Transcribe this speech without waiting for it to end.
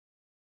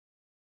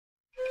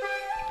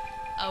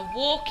A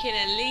walk in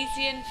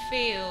Elysian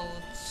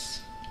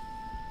fields.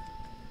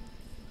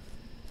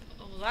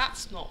 Oh,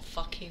 that's not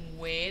fucking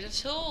weird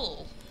at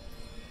all.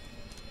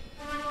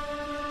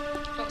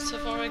 Lots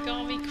of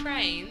origami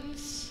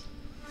cranes.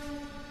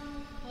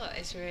 Oh, that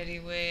is really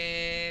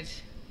weird.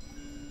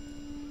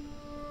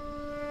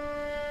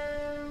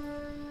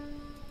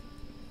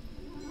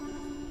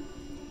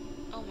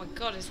 Oh my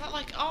god, is that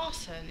like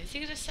arson? Is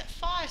he gonna set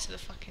fire to the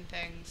fucking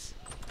things?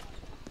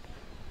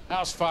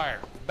 House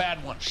fire.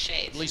 Bad one.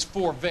 Shit. At least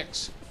 4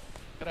 Vicks.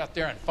 Get out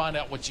there and find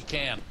out what you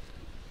can.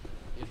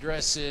 The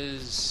address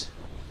is...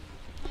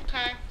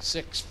 Okay.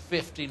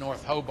 650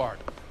 North Hobart.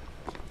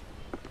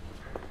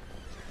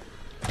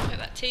 Oh,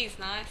 that tea's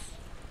nice.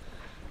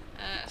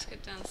 Let's go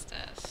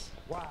downstairs.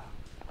 Wow.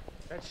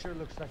 That sure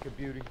looks like a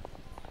beauty.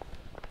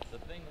 The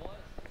thing was,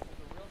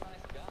 he was a real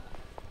nice guy.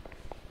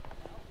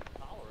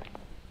 Now, hollering.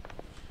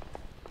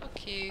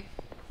 Fuck you.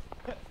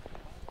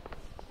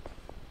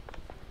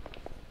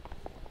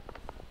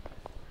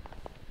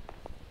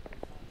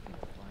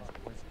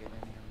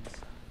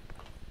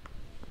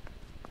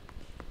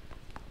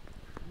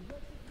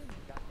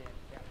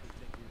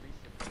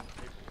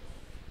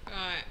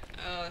 Right,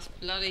 oh, this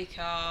bloody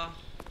car.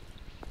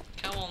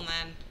 Come on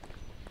then.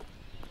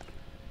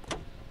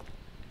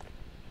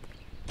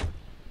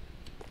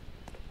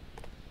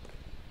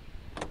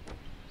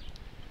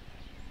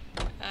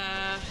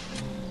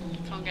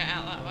 Can't get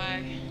out that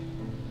way.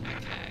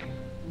 Okay.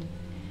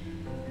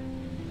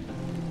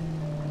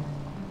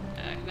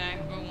 No,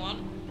 wrong one.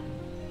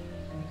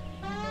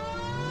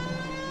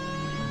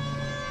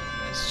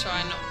 Let's try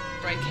and not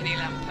break any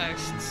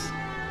lampposts.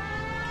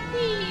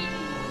 Whee!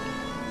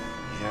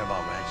 You hear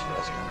about ranch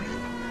coming?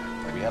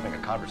 Are we having a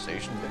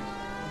conversation, Vic?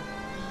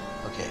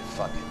 Okay,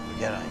 fuck it.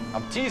 Forget it.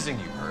 I'm teasing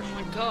you, Hirsch. Oh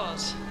my god.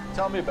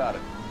 Tell me about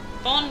it.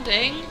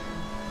 Bonding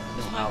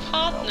with my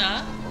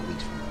partner?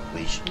 Weeks from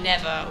completion.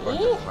 Never. Burned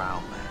Ooh. the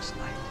ground last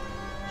night.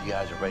 You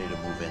guys are ready to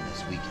move in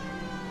this weekend.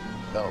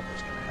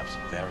 Developer's gonna have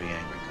some very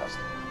angry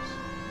customers.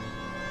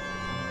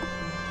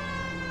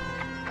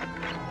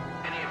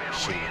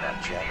 Shit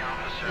about Jack.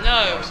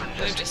 No,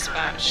 no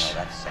dispatch. No,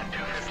 that's something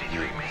for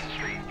you.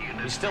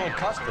 He's still in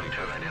custody.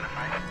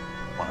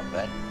 Want to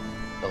bet?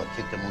 They'll have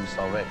kicked him loose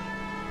already.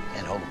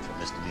 Can't hold him for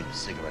misdemeanor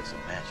cigarettes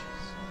and matches.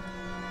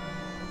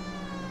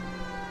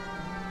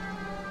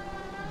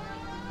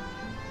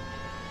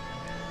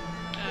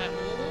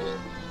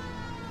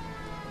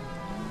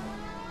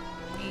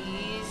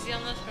 Easy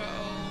on the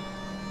throttle.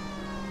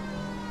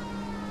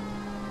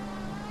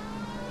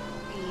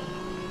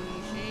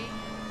 Easy.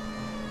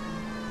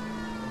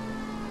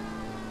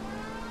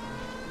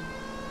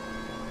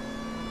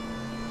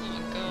 Oh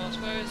my god,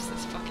 where is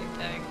this fucking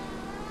thing?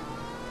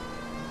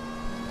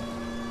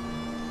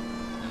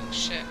 Oh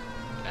shit.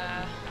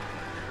 That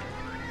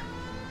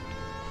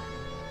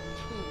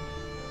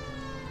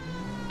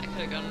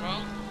could have gone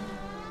wrong.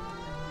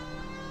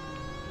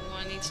 Oh, I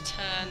need to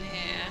turn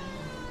here.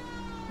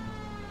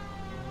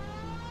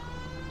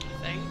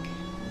 I think.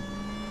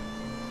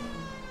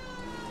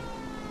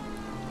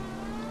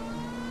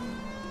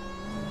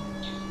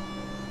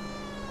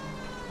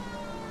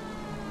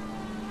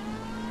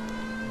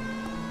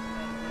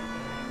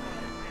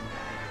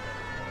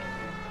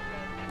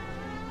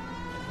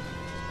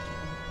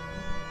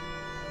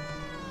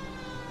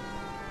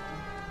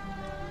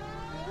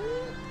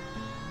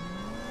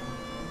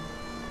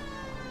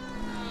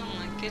 Oh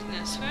my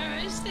goodness, where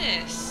is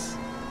this?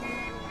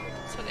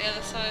 It's at the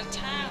other side of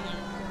town.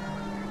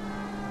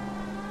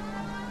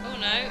 Oh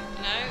no,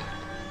 no.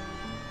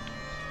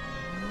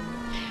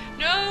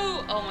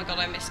 No! Oh my god,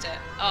 I missed it.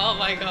 Oh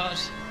my god.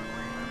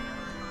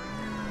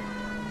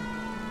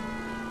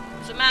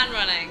 There's a man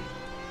running.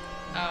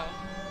 Oh.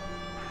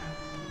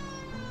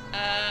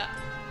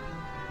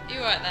 You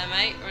right there,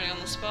 mate? Running on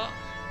the spot.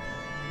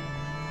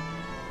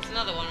 There's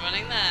another one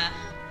running there.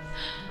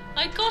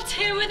 I got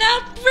here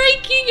without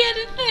breaking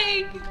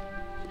anything!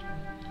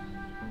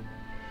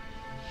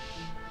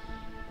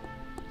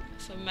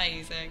 It's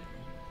amazing.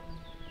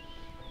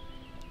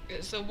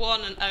 It's the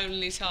one and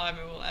only time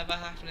it will ever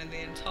happen in the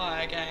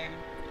entire game.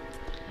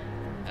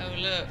 Oh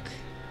look.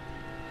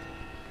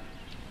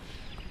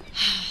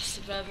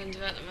 Suburban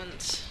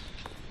development.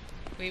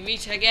 We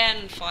meet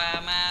again,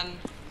 fireman.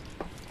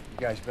 You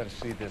guys better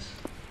see this.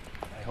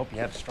 I hope you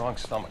have strong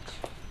stomachs.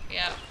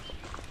 Yeah.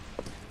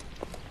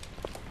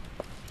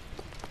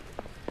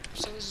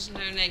 So there's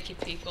no naked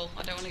people.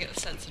 I don't want to get the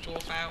sensor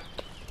dwarf out.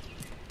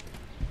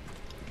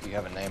 Do you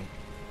have a name?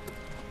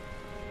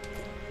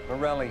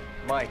 Morelli,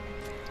 Mike.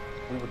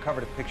 We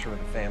recovered a picture of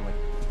the family.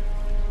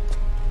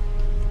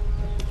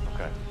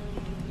 Okay.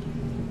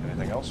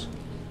 Anything else?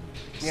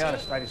 To be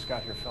honest, I just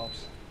got here,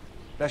 Phelps.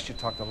 Best you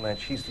talk to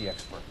Lynch. He's the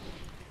expert.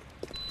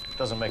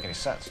 Doesn't make any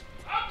sense.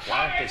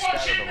 Why aren't they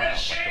scattered around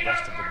like the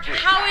rest of the group?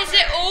 How is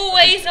it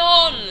always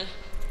on?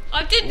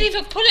 I didn't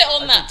even put it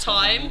on that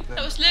time.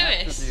 That was After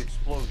the Lewis.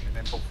 explosion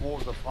and before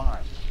the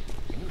fire.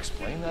 Can you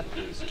explain that,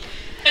 please?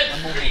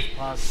 I'm almost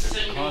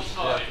positive the cause of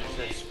death is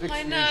I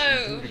asphyxiation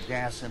know. due to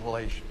gas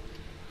inhalation.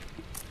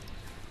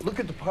 Look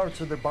at the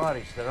parts of their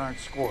bodies that aren't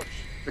scorched.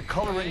 The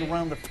coloring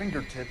around the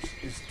fingertips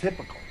is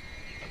typical.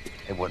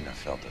 They wouldn't have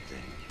felt a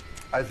thing.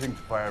 I think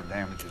the fire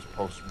damage is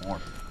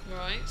post-mortem.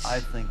 Right. I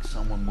think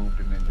someone moved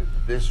him into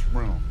this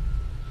room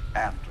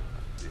after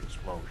the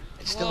explosion.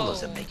 It still Whoa.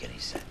 doesn't make any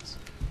sense.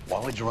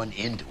 Why would you run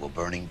into a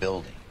burning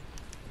building?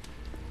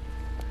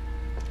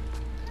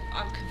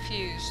 I'm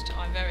confused.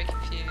 I'm very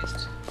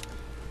confused.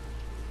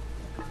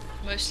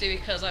 Mostly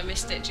because I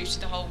missed it due to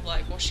the whole,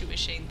 like, washing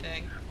machine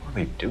thing. What are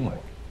they doing?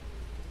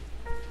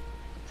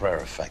 The prayer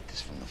effect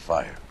is from the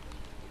fire.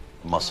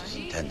 The muscles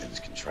and Right. tendons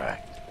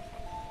contract.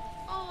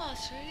 Oh,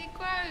 that's really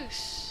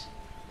gross.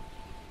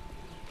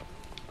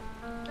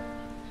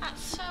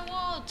 That's so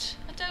odd.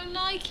 I don't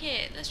like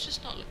it. Let's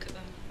just not look at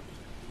them.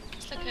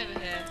 Let's look over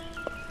here.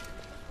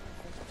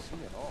 See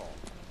it all.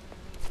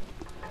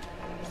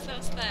 So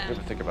that's You them.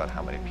 ever think about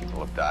how many people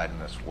have died in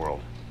this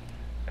world?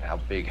 And how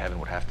big heaven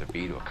would have to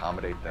be to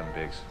accommodate them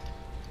bigs?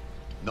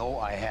 No,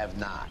 I have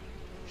not.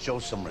 Show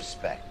some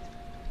respect.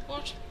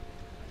 What?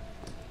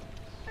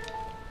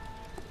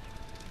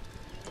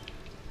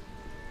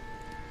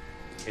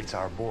 It's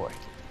our boy.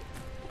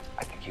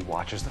 I think he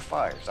watches the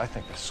fires. I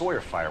think the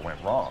Sawyer fire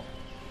went wrong.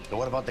 So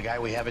what about the guy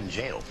we have in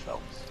jail,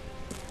 Phelps?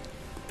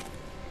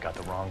 Got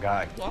the wrong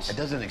guy. What? It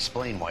doesn't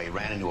explain why he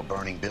ran into a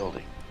burning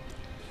building.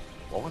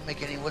 What would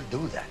make anyone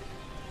do that?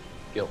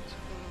 Guilt.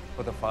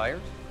 For the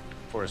fires?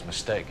 For his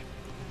mistake.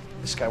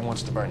 This guy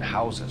wants to burn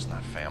houses,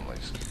 not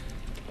families.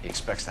 He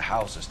expects the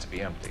houses to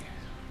be empty.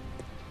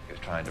 He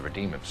was trying to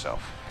redeem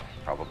himself.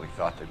 Probably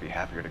thought they'd be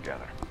happier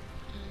together.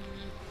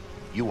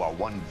 You are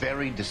one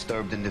very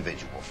disturbed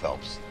individual,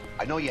 Phelps.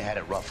 I know you had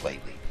it rough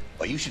lately,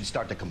 but you should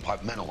start to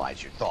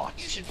compartmentalize your You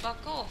thoughts. should fuck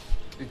off.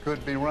 He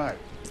could be right.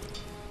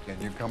 Can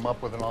you come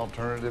up with an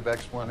alternative I'm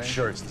explanation?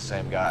 sure it's the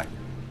same guy.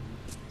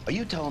 Are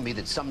you telling me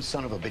that some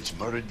son of a bitch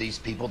murdered these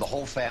people, the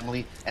whole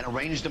family, and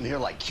arranged them here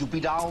like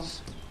Cupid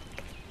dolls?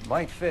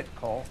 Might fit,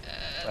 Cole.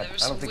 But There were I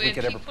some don't think we weird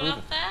could ever people prove out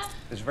it. there.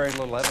 There's very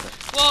little evidence.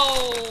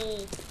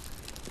 Whoa.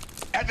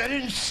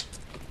 Evidence?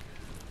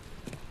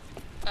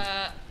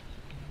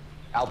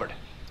 Albert,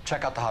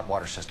 check out the hot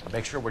water system.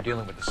 Make sure we're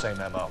dealing with the same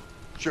MO.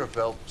 Sure,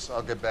 Phelps.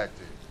 I'll get back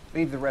to you.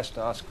 Leave the rest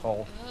to us,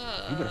 Cole.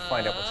 You gotta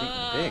find out what's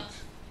eating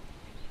Biggs.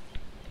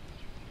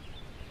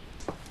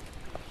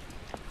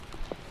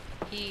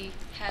 He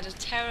had a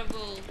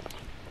terrible,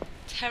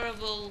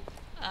 terrible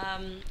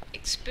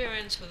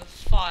experience with a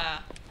fire,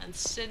 and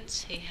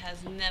since he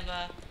has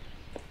never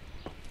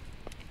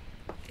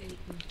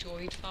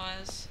enjoyed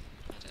fires.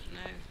 I don't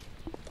know.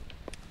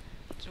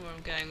 I don't know where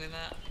I'm going with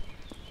that.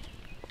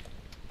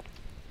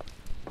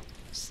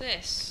 What's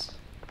this?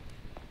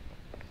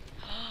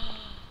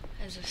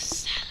 There's a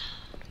cellar.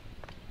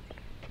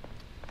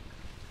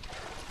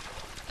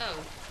 Oh,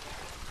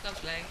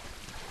 lovely.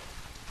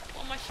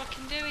 What am I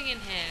fucking doing in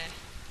here?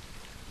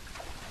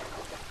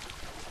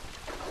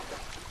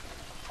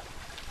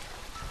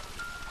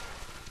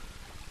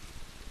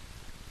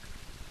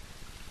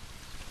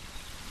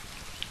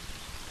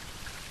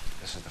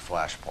 This is the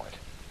flash point.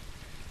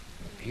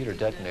 The heater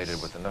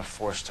detonated with enough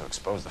force to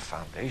expose the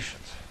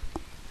foundations.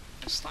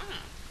 What's that?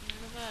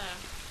 Over there.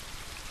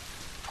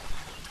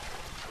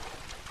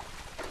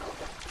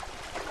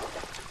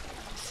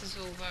 This is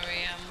all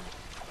very, I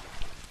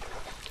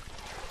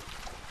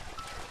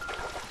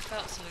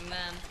felt something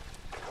then.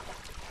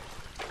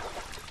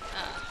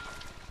 Ah.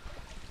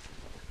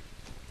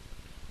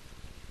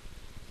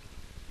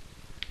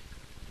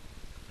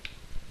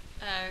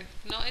 Oh,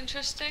 not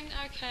interesting?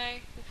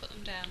 Okay, we'll put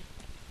them down.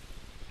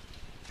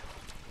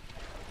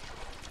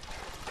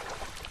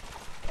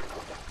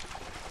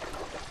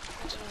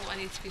 I don't know what I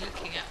need to be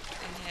looking at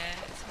in here.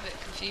 It's a bit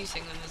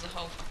confusing when there's a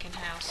whole fucking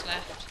house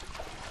left.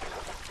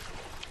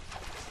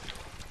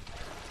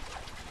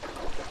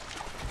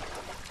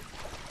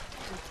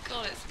 Oh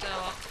god, it's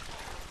dark.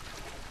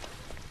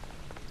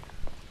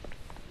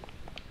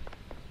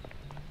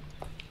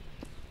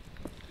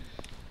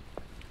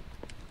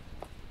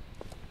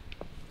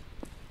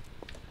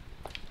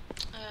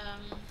 I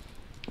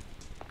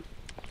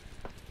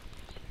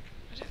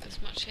don't think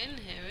there's much in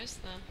here, is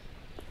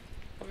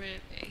there?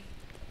 Really?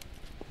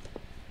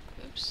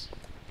 Oops.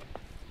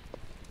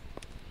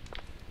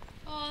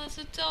 Oh, there's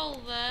a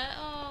doll there.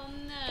 Oh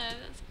no,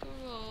 that's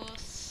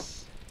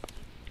gross.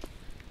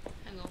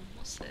 Hang on,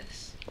 what's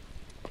this?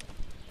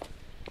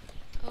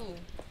 Oh.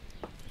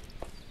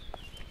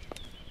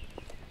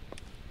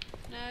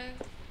 No.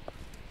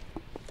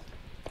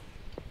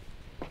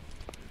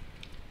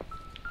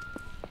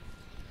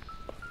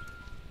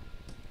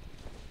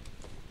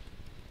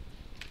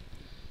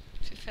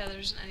 To be fair, there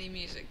isn't any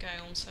music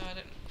going on, so I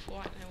don't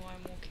quite know why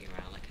I'm walking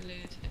around like a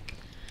lunatic,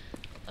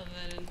 other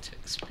than to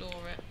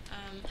explore it.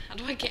 How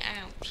do I get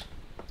out?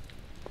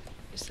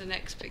 Is the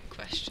next big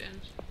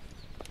question.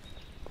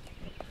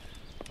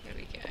 Here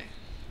we go.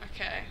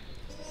 Okay.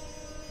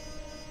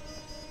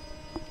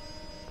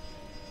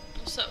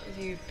 What's up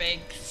with you,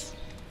 Biggs?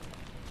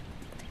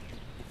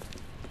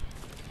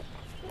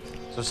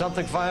 So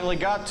something finally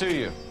got to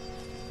you.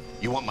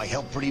 You want my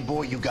help, pretty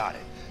boy? You got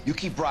it. You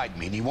keep riding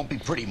me and you won't be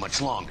pretty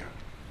much longer.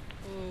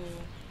 Ooh.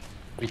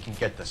 We can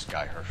get this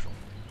guy, Herschel.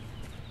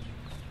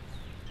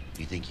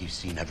 You think you've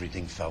seen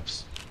everything,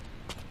 Phelps?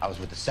 I was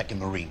with the 2nd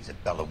Marines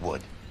at Bella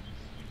Wood.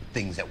 The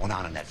things that went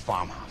on in that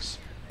farmhouse.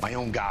 My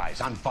own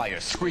guys on fire,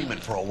 screaming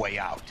for a way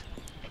out.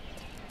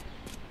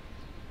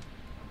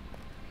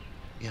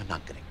 You're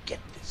not gonna get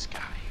this guy.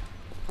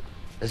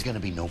 There's gonna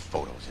be no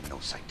photos and no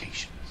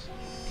citations.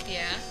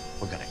 Yeah.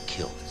 We're gonna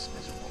kill this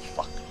miserable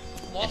fuck.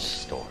 What? End of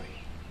story.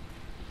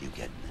 You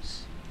getting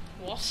this?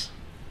 What?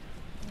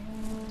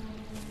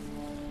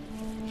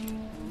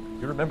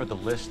 You remember the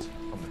list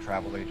from the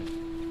travel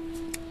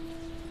agent?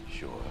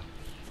 Sure.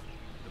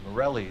 The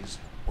Morellis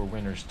were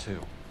winners too.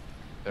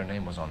 Their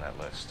name was on that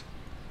list.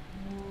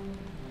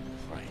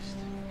 Christ.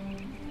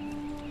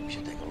 We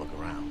should take a look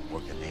around,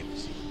 work the name to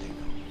see what they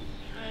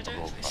know. I don't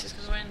roll think this is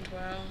products. going to end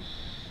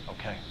well.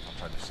 Okay, I'll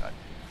try this side.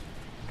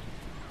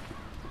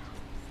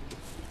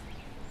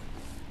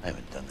 I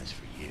haven't done this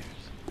for years.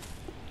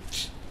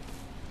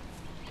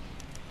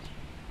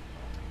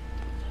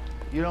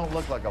 You don't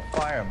look like a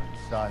fireman,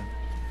 son.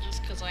 That's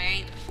because I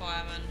ain't a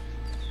fireman.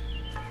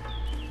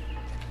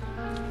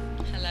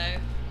 Hello.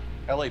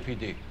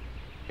 LAPD.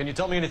 Can you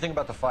tell me anything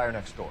about the fire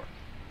next door?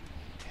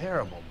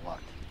 Terrible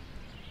luck.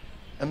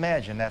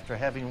 Imagine after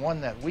having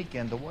won that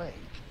weekend away.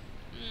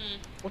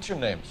 What's your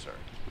name, sir?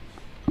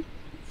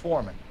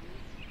 Foreman.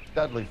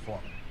 Dudley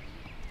Foreman.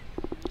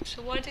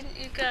 So why didn't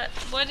you go?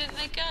 Why didn't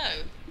they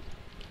go?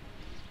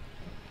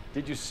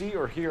 Did you see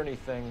or hear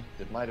anything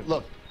that might have...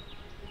 Look,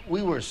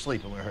 we were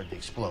asleep when we heard the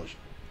explosion.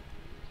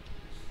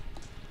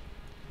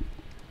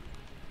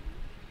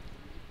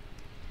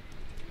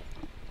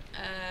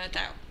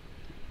 Doubt.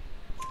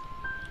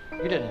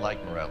 You didn't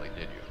like Morelli,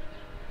 did you?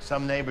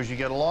 Some neighbors you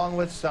get along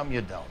with, some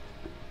you don't.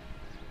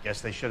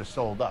 Guess they should have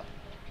sold up.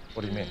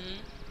 What do you mean?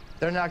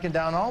 They're knocking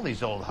down all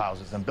these old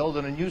houses and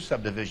building a new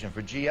subdivision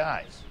for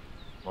GIs.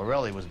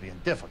 Morelli was being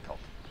difficult.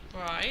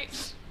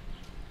 Right.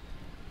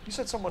 You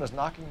said someone is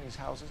knocking these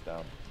houses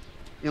down?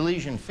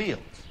 Elysian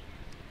Fields.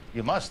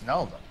 You must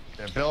know them.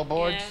 Their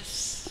billboards.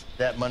 Yes.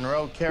 That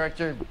Monroe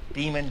character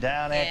beaming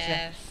down at you.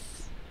 Yes.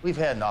 We've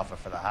had an offer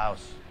for the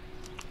house.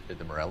 Did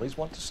the Morellis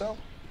want to sell?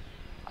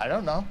 I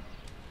don't know.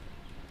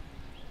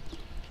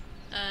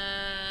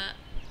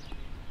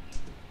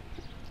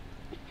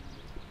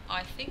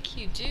 I think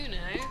you do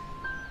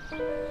know.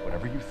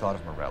 Whatever you thought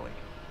of Morelli,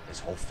 his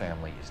whole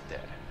family is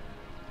dead.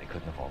 They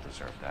couldn't have all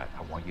deserved that.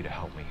 I want you to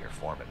help me here,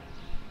 Foreman.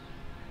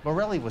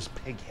 Morelli was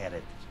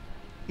pig-headed.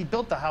 He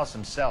built the house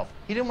himself.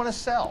 He didn't want to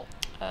sell.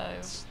 Oh.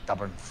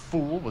 Stubborn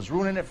fool was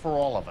ruining it for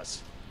all of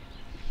us.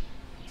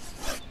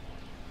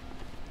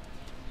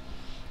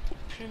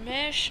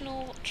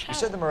 Promotional You travel.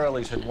 said the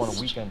Morellis had won a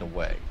weekend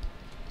away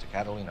to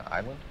Catalina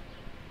Island?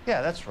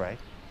 Yeah, that's right.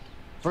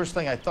 First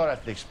thing I thought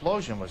after the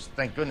explosion was,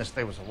 thank goodness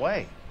they was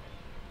away.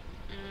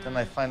 Then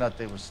I find out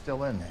they was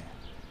still in there.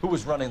 Who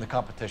was running the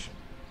competition?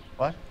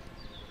 What?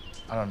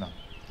 I don't know.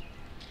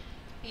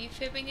 Are you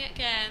fibbing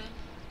again?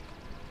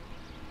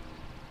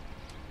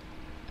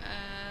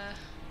 Oh.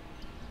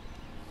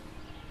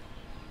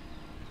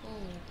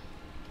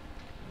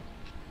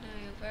 No,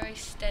 you're very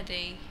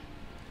steady.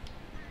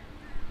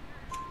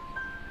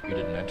 You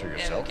didn't enter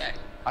yourself? There we go.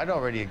 I'd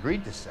already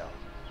agreed to sell.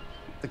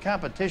 The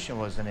competition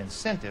was an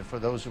incentive for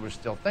those who were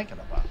still thinking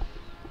about it.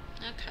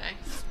 Okay.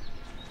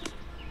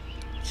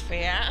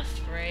 3 out of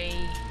 3.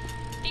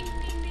 Ding,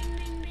 ding, ding,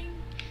 ding, ding.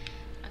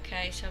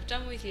 Okay, so I've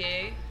done with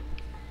you.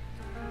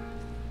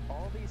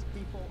 All these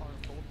people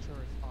are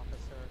vultures,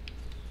 officer.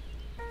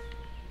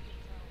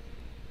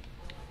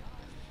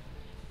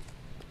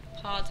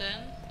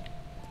 Pardon.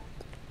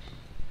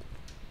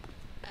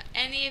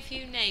 Any of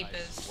you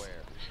neighbours? I swear.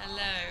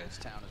 Hello. This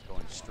town is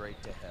going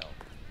straight to hell.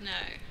 No.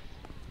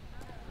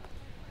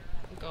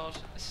 Oh God,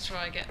 this is where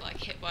I get like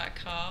hit by a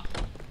car.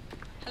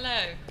 Hello.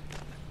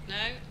 No.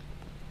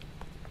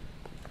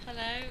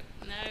 Hello.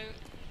 No.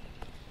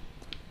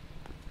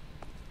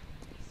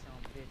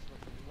 Some bitch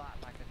looks a lot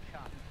like a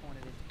cop and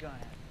pointed his gun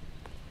at me.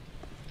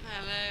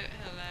 Hello.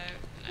 Hello.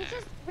 He No.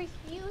 just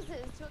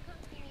refuses to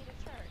accompany me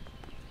to church.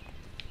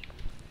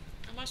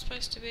 Am I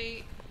supposed to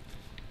be?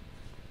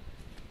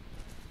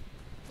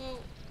 Well,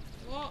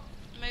 what?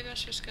 Maybe I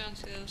should just go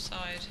onto the other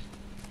side.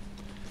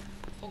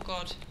 Oh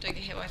God, don't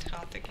get hit by a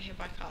car, don't get hit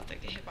by a car,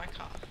 don't get hit by a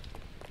car.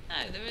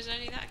 No, there is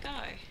only that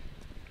guy.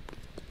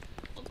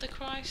 What the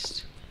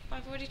Christ?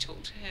 I've already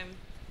talked to him.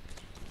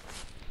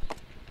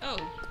 Oh,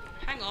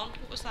 hang on,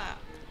 what was that?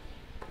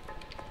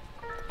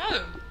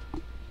 Oh!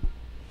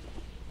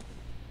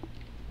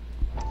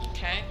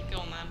 Okay, go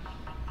on then.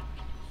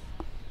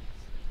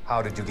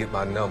 How did you get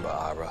my number,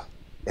 Ira?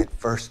 At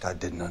first, I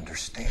didn't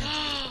understand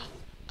you,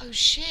 Oh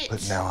shit!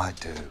 but now I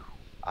do.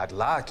 I'd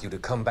like you to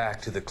come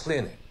back to the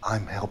clinic.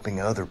 I'm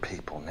helping other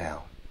people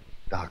now,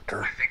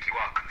 Doctor. I think you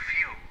are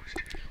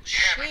confused. You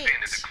Shit. haven't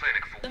been to the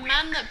clinic for The weeks.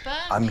 man that burned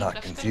I'm people, I not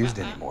forgot confused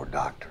about that. anymore,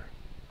 Doctor.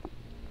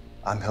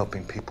 I'm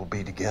helping people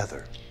be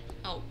together.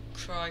 Oh,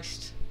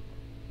 Christ.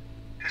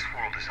 This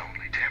world is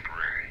only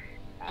temporary.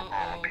 We'll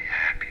Uh-oh. all be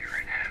happier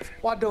in heaven.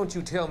 Why don't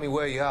you tell me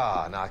where you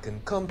are and I can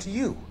come to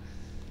you?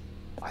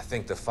 I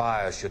think the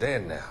fire should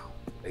end now.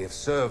 They have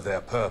served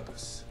their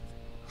purpose.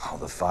 Oh,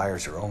 the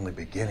fires are only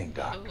beginning,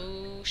 Doctor.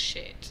 Oh,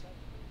 shit.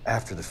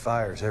 After the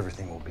fires,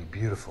 everything will be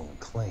beautiful and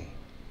clean.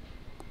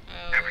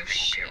 Oh, Everything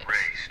shit. will be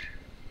erased.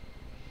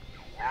 The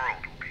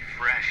world will be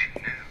fresh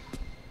and new.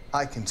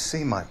 I can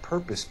see my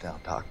purpose now,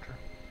 Doctor.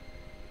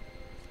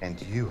 And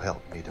you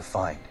helped me to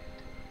find it.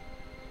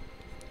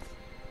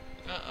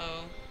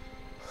 Uh-oh.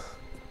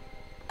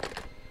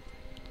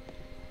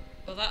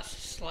 Well, that's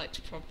a slight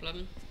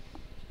problem.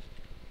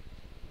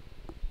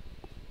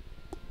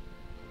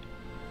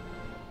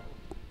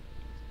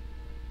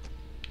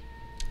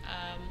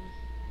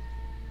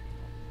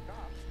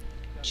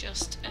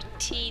 Just a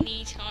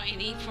teeny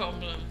tiny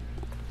problem.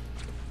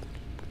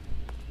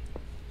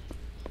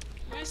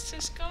 Where's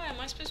this guy? Am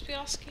I supposed to be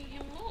asking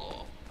him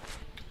more?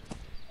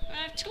 I mean,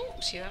 I've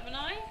talked to you, haven't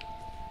I?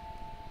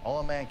 All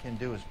a man can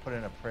do is put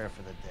in a prayer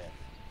for the dead.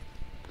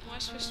 Am I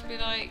supposed to be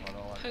like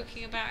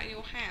poking about in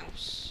your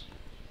house?